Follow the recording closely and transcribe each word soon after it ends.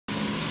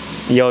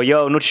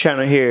Yo, new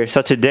channel here.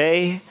 So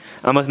today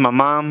I'm with my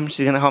mom.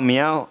 She's gonna help me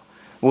out.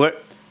 We're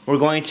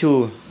going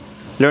to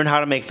learn how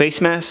to make face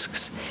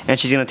masks, and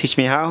she's gonna teach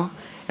me how.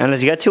 And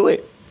let's get to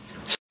it.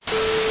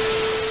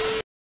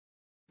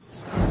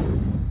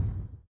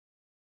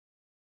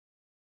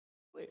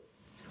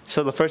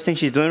 So the first thing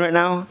she's doing right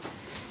now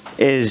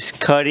is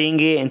cutting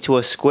it into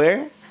a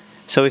square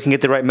so we can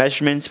get the right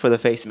measurements for the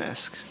face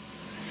mask.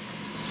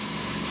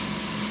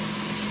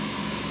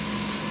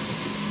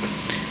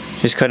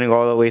 Just cutting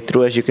all the way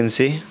through, as you can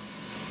see.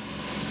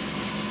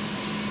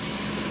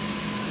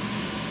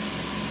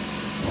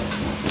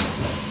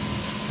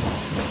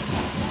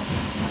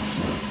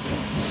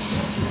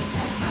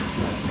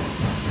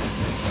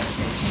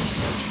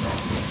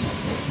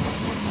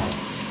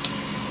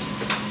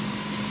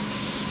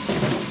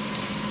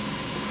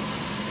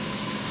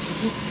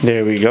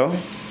 There we go.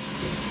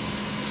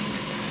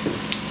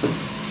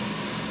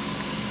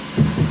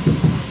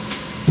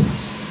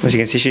 As you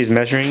can see, she's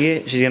measuring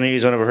it. She's going to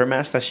use one of her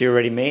masks that she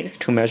already made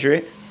to measure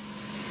it.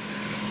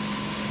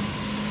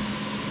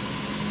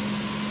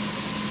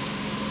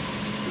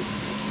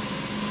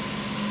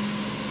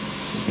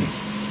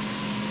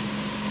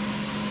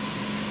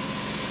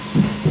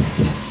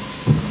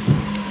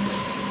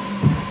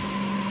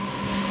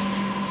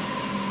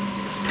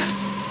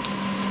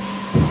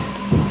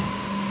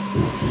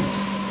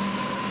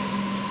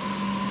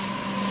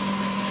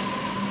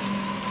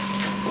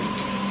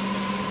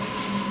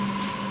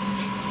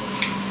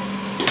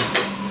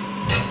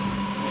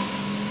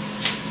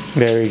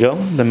 There we go,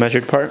 the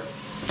measured part.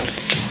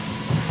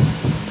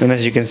 And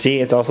as you can see,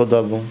 it's also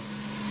double.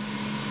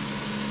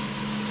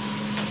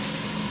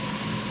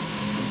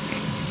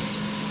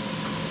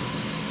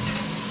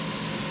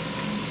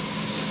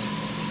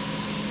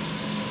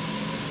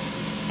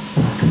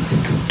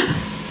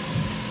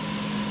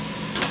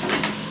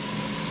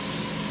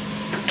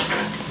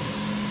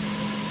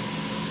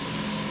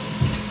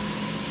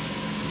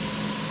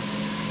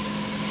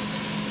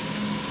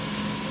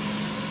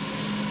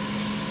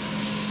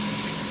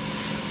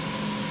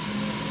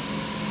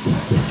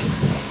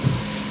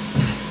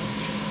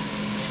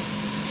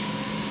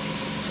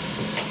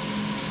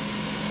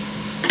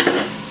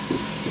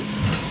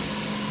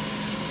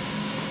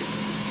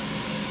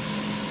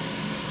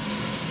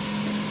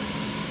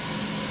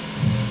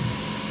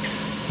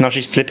 Now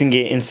she's flipping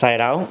it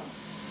inside out,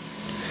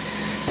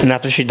 and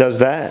after she does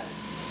that,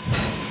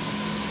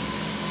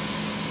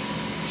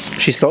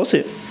 she sews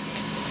it.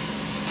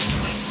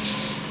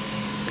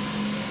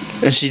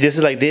 And she does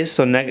it like this,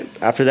 so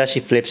after that she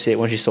flips it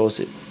when she sews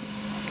it.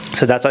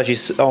 So that's how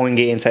she's sewing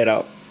it inside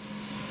out.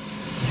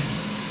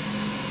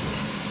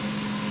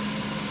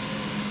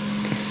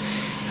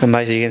 And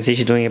as you can see,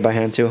 she's doing it by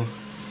hand too.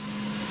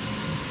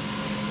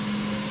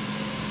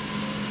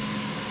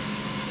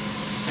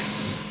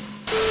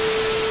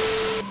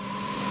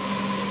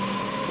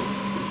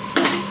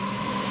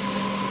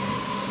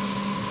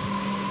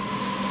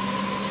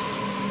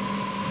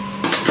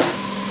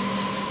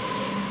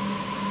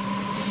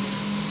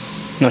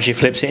 No, she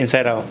flips it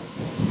inside out.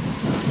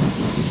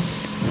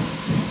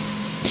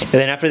 And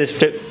then after this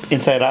flip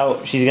inside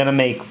out, she's gonna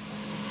make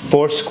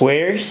 4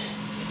 squares.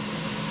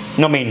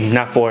 No, I mean,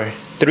 not 4.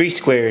 3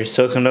 squares,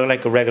 so it can look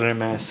like a regular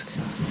mask.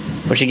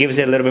 But she gives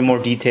it a little bit more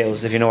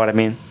details, if you know what I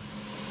mean.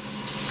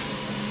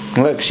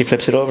 Look, she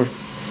flips it over.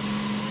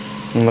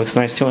 It looks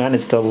nice too, and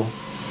it's double.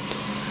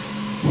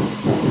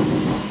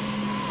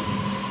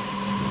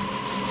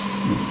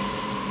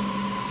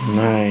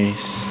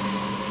 Nice.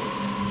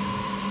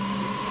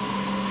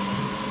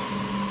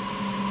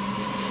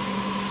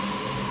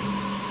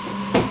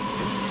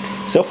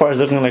 So far, it's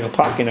looking like a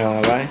pocket now,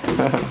 right?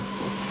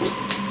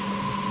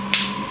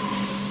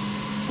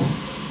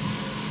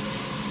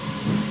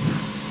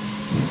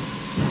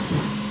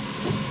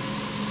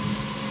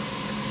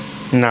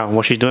 Now,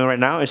 what she's doing right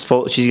now is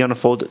she's gonna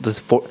fold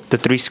the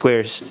 3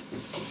 squares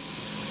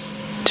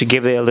to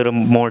give it a little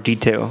more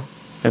detail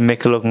and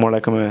make it look more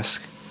like a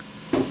mask.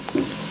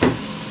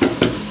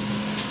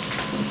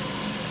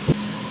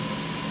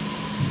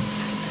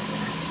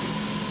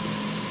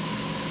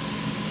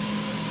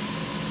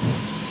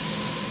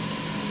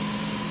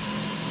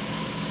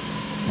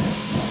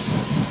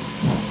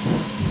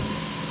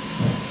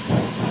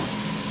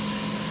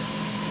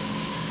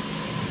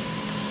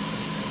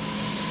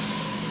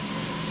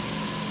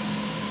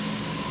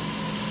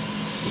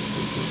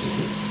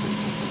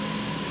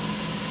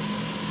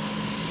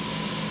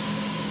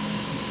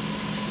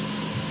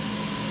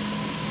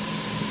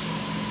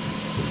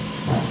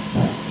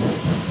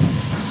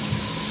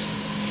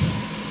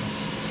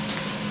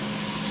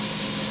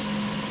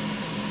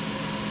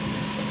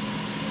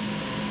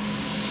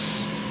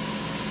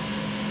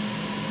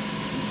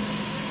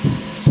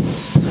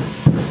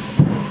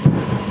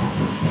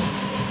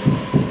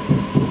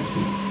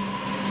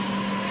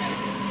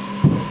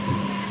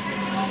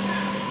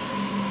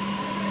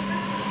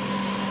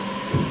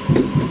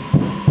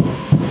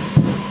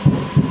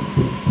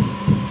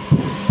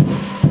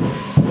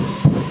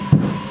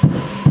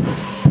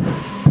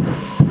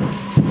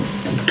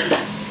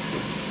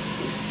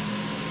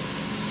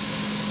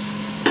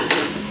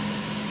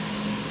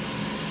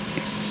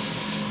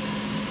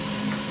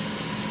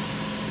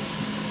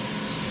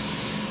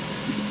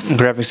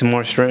 Grabbing some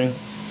more string.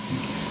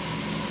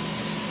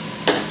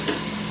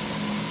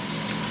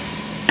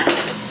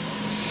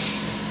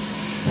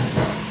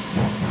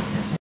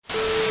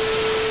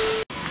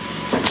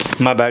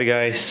 My bad,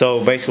 guys.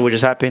 So basically what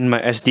just happened,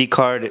 my SD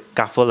card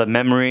got full of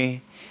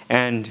memory,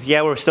 and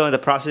yeah, we're still in the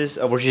process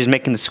of where she's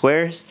making the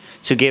squares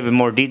to give it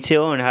more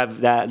detail and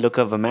have that look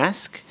of a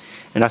mask,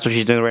 and that's what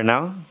she's doing right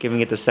now,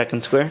 giving it the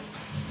second square,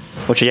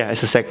 which yeah,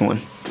 it's the second one.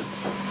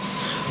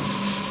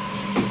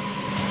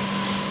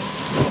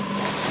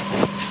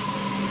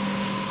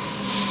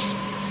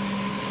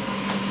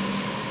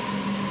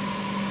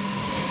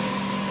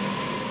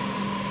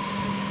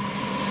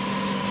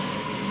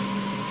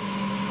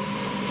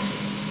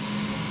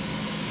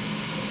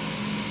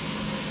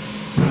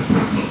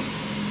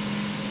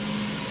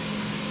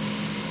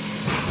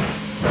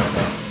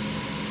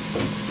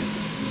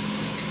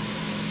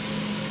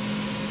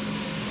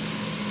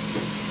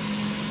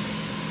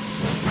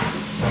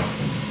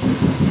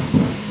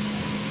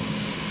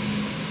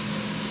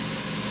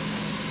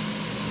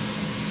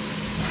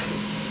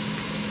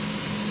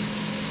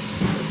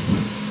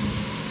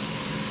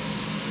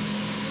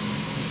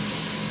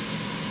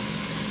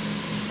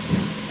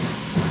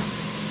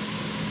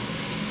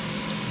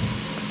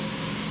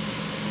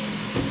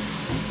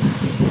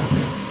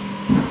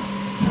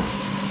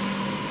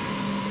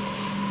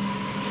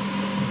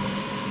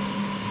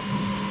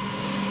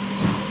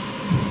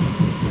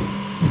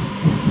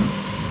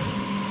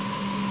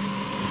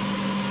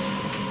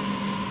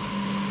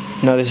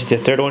 Now this is the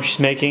third one she's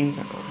making.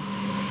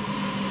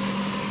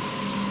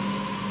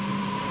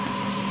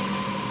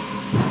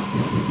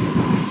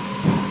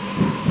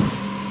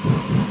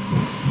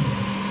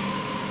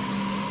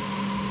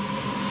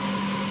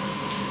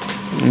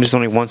 And there's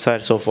only one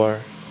side so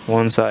far.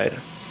 One side.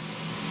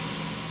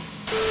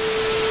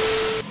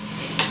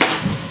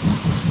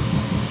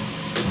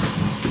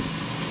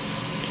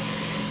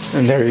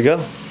 And there you go.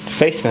 The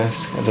face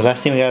mask. And the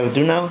last thing we gotta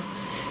do now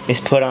is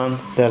put on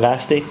the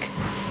elastic.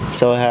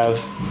 So I have,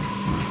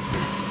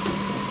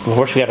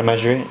 first we gotta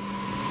measure it.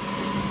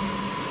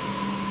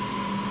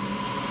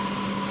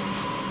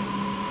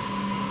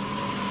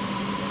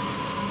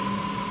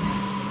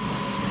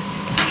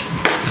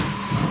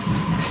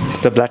 It's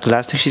the black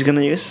elastic she's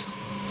gonna use.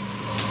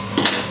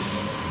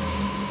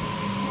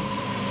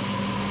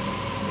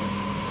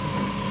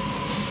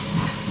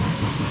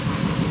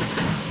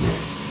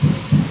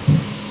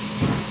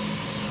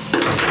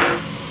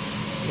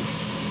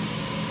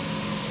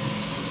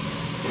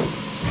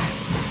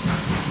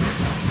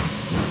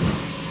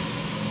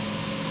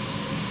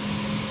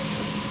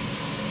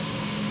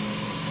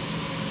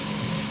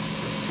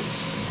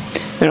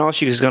 And all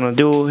she's gonna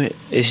do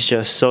is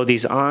just sew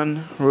these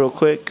on real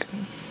quick.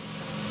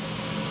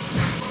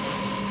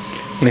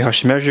 Look how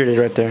she measured it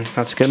right there.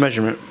 That's a good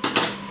measurement.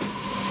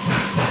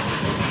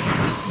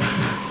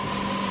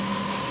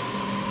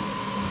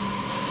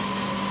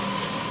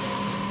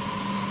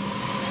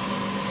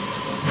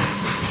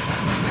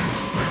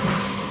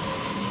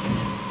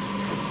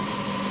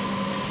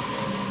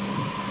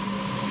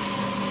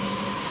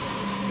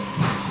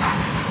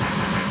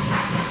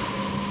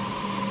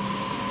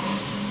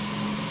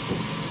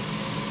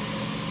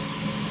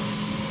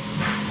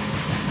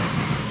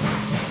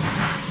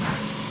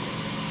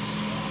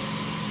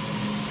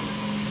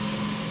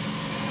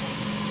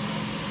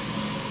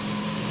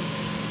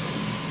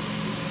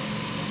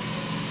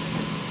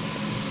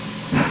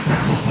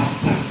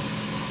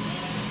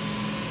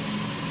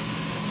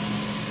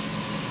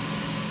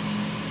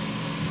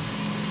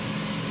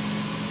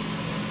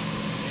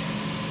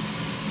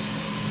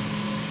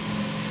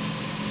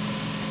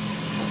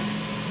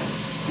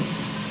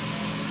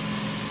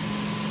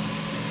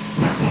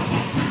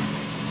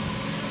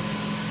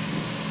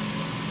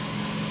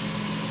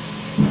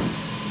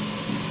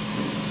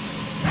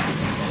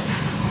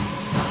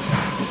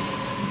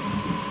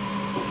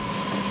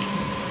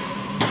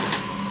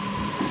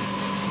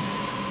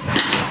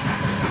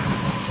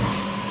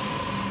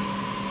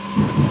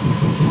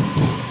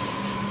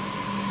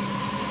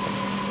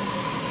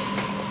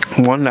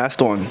 One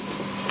last one,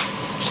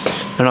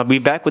 and I'll be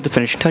back with the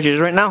finishing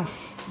touches right now.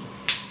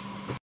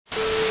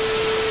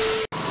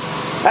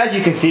 As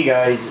you can see,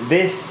 guys,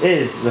 this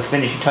is the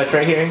finishing touch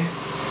right here.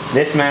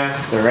 This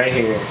mask right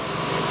here,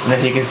 and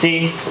as you can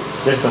see,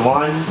 there's the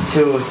 1,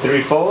 2,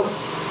 3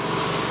 folds.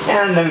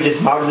 And let me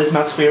just model this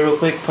mask for you real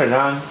quick, put it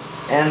on,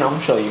 and I'm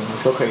gonna show you.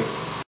 Let's go crazy.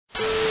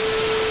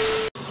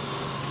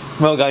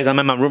 Well, guys, I'm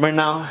in my room right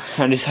now,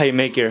 and this is how you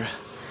make your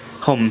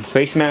home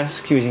face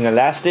mask using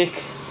elastic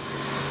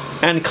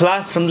and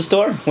cloth from the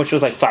store, which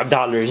was like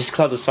 $5. This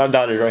cloth was $5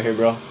 right here,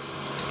 bro.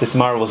 This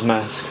Marvel's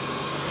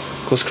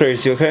mask goes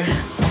crazy, okay?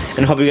 And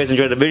I hope you guys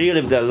enjoyed the video.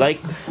 Leave that like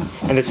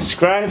and the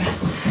subscribe.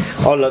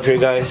 All love here,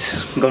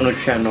 guys. Go to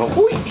the channel.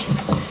 Ooh.